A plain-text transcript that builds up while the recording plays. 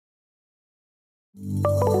In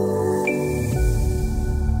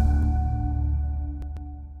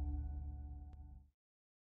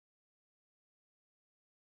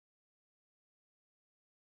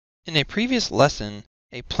a previous lesson,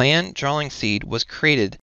 a plan drawing seed was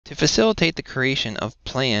created to facilitate the creation of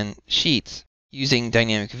plan sheets using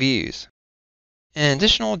dynamic views. An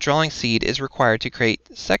additional drawing seed is required to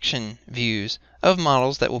create section views of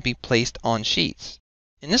models that will be placed on sheets.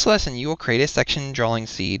 In this lesson, you will create a section drawing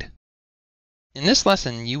seed. In this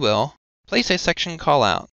lesson, you will place a section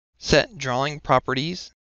callout, set drawing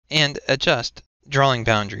properties, and adjust drawing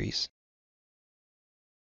boundaries.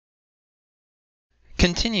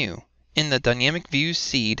 Continue in the dynamic views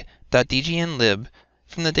seed.dgnlib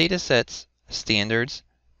from the datasets standards,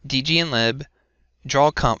 dgnlib,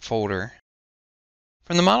 drawcomp folder.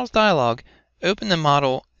 From the Models dialog, open the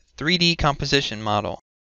Model 3D Composition model.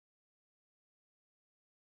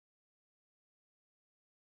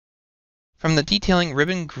 From the Detailing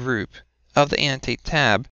ribbon group of the Annotate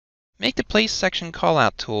tab, make the Place Section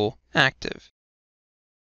Callout tool active.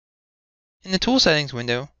 In the Tool Settings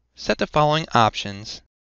window, set the following options: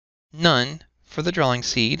 None for the drawing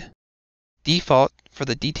seed, Default for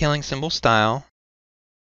the detailing symbol style,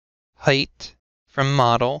 Height from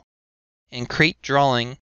Model, and Create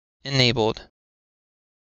Drawing enabled.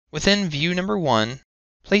 Within view number 1,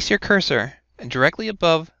 place your cursor directly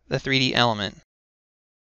above the 3D element.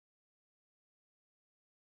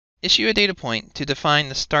 Issue a data point to define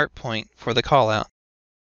the start point for the callout.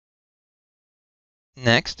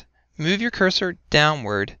 Next, move your cursor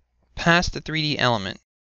downward past the 3D element,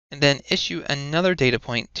 and then issue another data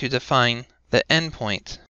point to define the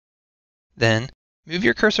endpoint. Then, move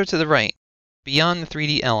your cursor to the right, beyond the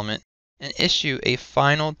 3D element, and issue a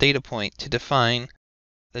final data point to define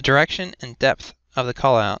the direction and depth of the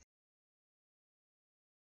callout.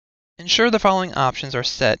 Ensure the following options are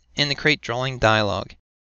set in the Create Drawing dialog.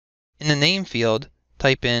 In the Name field,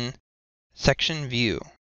 type in Section View,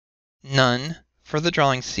 None for the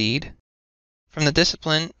drawing seed. From the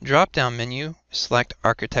Discipline drop-down menu, select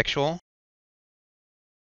Architectural.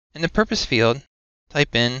 In the Purpose field,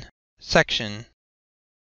 type in Section.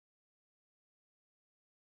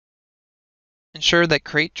 Ensure that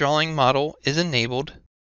Create Drawing Model is enabled.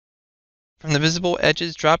 From the Visible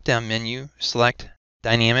Edges drop-down menu, select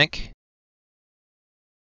Dynamic.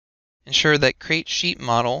 Ensure that Create Sheet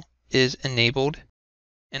Model is enabled,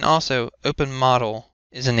 and also Open Model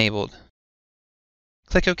is enabled.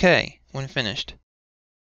 Click OK when finished.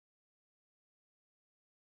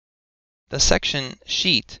 The section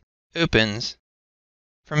Sheet opens.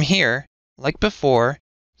 From here, like before,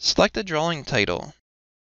 select the drawing title.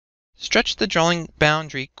 Stretch the drawing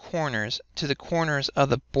boundary corners to the corners of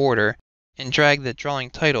the border and drag the drawing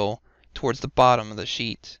title towards the bottom of the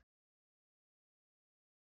sheet.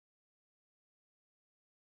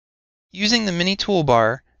 Using the mini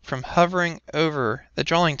toolbar, from hovering over the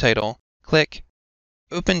drawing title, click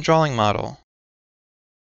Open Drawing Model.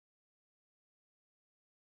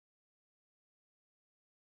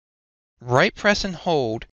 Right press and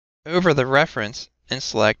hold over the reference and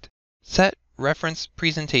select Set Reference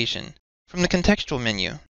Presentation from the contextual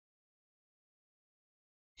menu.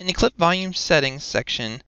 In the Clip Volume Settings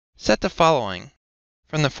section, set the following: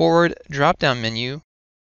 from the Forward drop-down menu,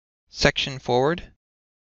 Section Forward,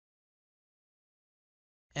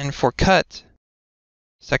 and for Cut,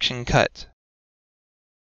 Section Cut.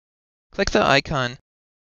 Click the icon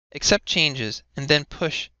Accept Changes and then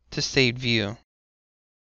push to Saved View.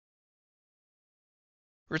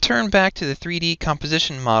 Return back to the 3D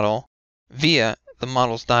Composition model via the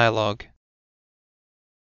Models dialog.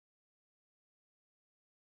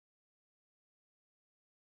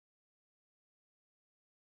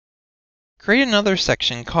 Create another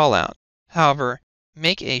section callout. However,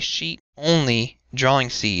 make a sheet-only drawing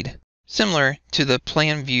seed, similar to the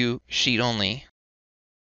Plan View sheet-only.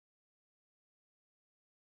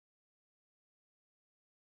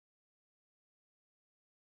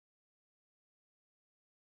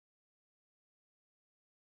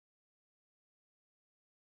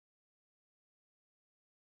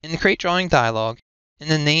 In the Create Drawing dialog, in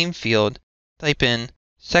the Name field, type in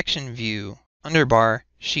Section View underbar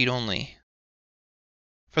Sheet Only.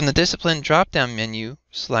 From the Discipline drop-down menu,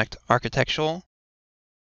 select Architectural,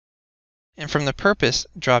 and from the Purpose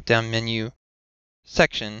drop-down menu,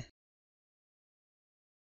 Section.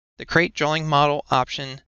 The Create Drawing Model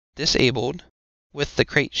option disabled, with the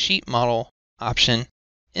Create Sheet Model option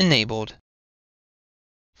enabled.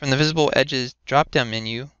 From the Visible Edges drop-down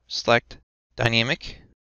menu, select Dynamic,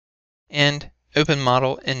 and Open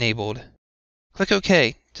Model enabled. Click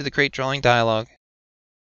OK to the Create Drawing dialog.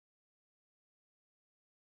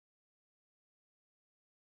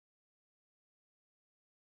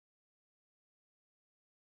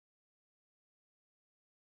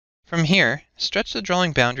 From here, stretch the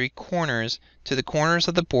drawing boundary corners to the corners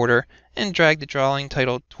of the border and drag the drawing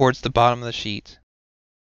title towards the bottom of the sheet.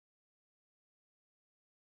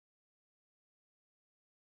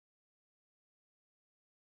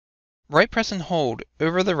 Right-press and hold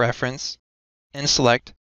over the reference and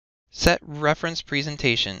select Set Reference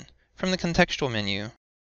Presentation from the contextual menu.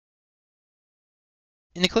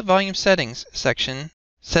 In the Clip Volume Settings section,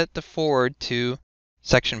 set the forward to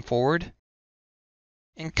Section Forward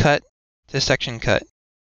and Cut to Section Cut.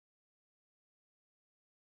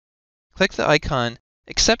 Click the icon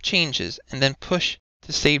Accept Changes and then push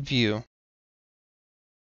to Save View.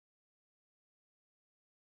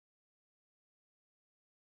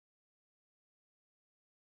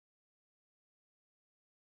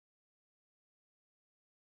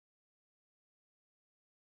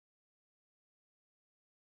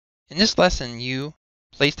 In this lesson, you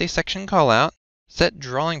placed a section callout, set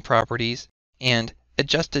drawing properties, and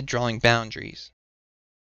adjusted drawing boundaries.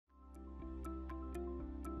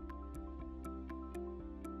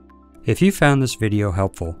 If you found this video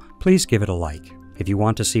helpful, please give it a like. If you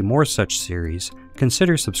want to see more such series,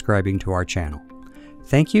 consider subscribing to our channel.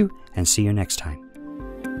 Thank you, and see you next time.